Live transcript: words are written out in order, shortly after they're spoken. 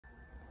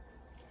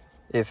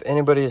If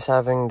anybody is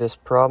having this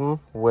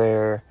problem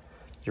where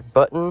your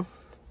button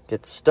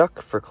gets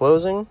stuck for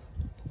closing,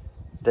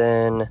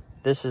 then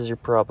this is your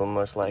problem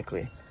most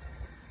likely.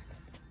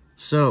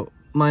 So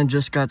mine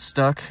just got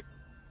stuck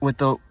with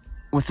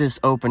this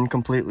open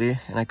completely,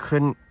 and I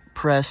couldn't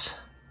press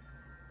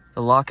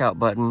the lockout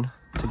button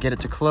to get it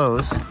to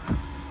close.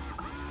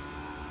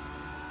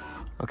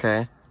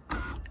 Okay,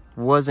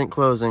 wasn't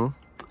closing.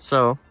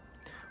 So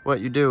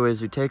what you do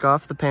is you take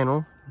off the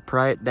panel,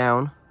 pry it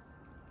down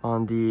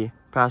on the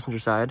passenger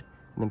side,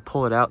 and then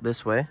pull it out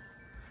this way.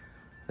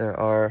 There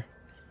are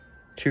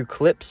 2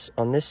 clips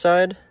on this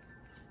side,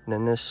 and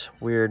then this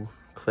weird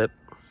clip.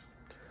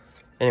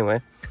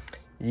 Anyway,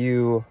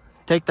 you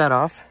take that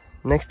off.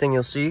 Next thing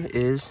you'll see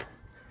is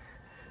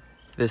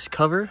this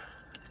cover.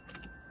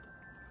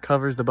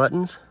 Covers the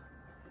buttons.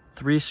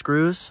 3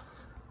 screws.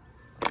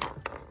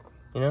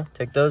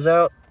 Take those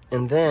out,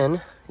 and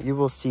then you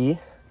will see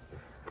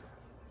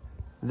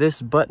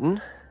this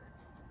button,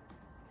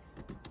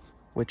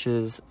 which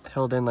is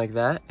held in like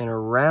that, and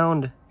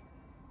around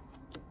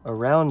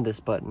this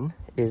button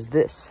is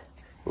this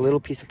little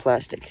piece of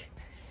plastic.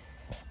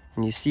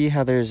 And you see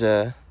how there's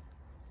a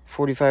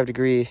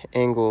 45-degree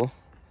angle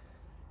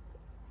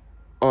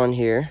on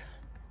here,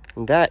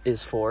 and that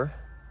is for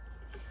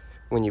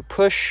when you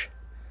push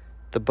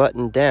the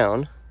button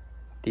down,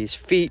 these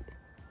feet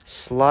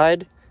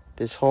slide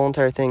this whole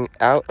entire thing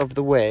out of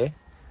the way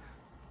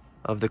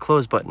of the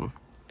close button.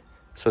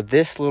 So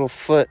this little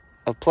foot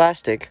of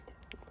plastic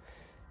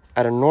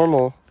at a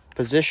normal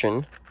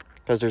position,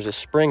 because there's a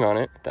spring on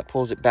it that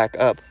pulls it back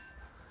up,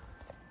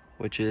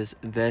 which is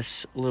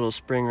this little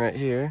spring right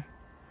here,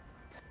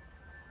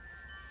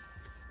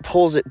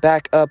 pulls it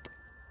back up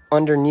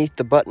underneath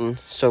the button,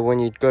 so when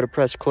you go to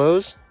press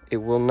close, it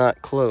will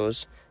not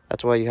close.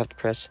 That's why you have to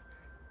press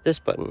this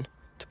button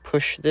to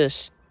push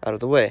this out of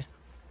the way.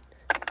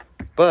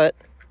 But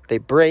they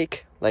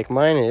break, like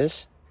mine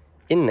is,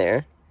 in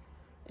there,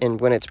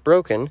 and when it's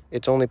broken,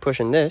 it's only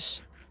pushing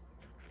this,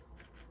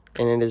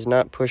 and it is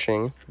not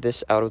pushing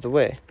this out of the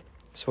way.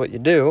 So what you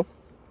do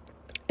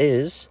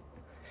is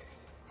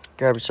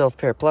grab yourself a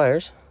pair of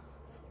pliers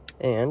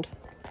and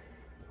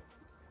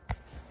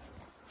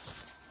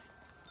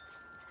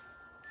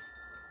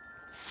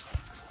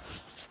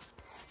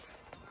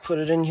put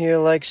it in here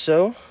like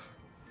so.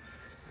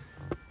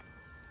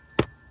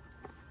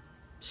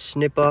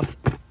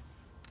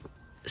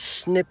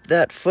 Snip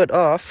that foot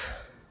off,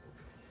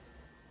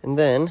 and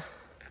then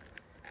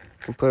you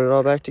can put it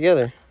all back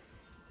together.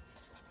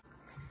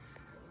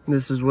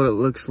 This is what it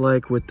looks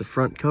like with the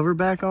front cover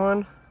back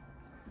on.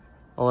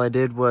 All I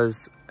did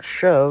was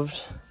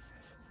shoved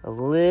a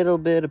little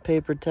bit of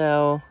paper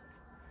towel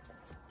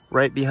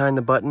right behind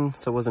the button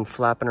so it wasn't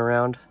flapping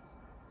around.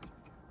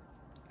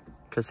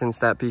 Because since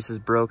that piece is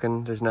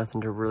broken, there's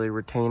nothing to really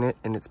retain it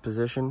in its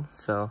position,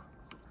 so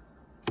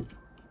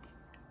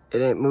it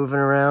ain't moving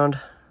around,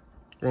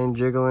 it ain't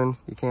jiggling,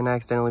 you can't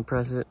accidentally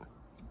press it,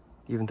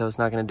 even though it's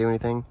not gonna do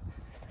anything.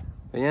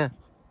 But yeah.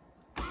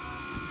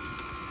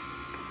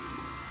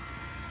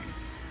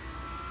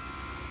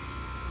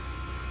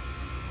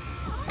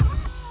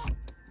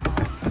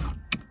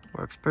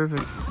 Works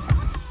perfect.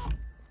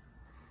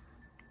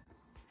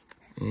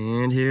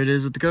 And here it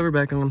is with the cover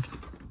back on.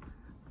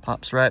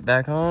 Pops right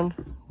back on,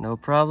 no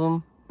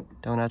problem.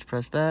 Don't have to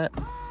press that.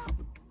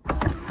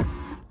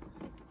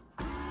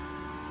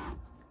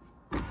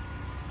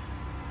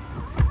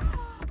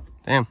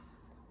 Bam.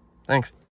 Thanks.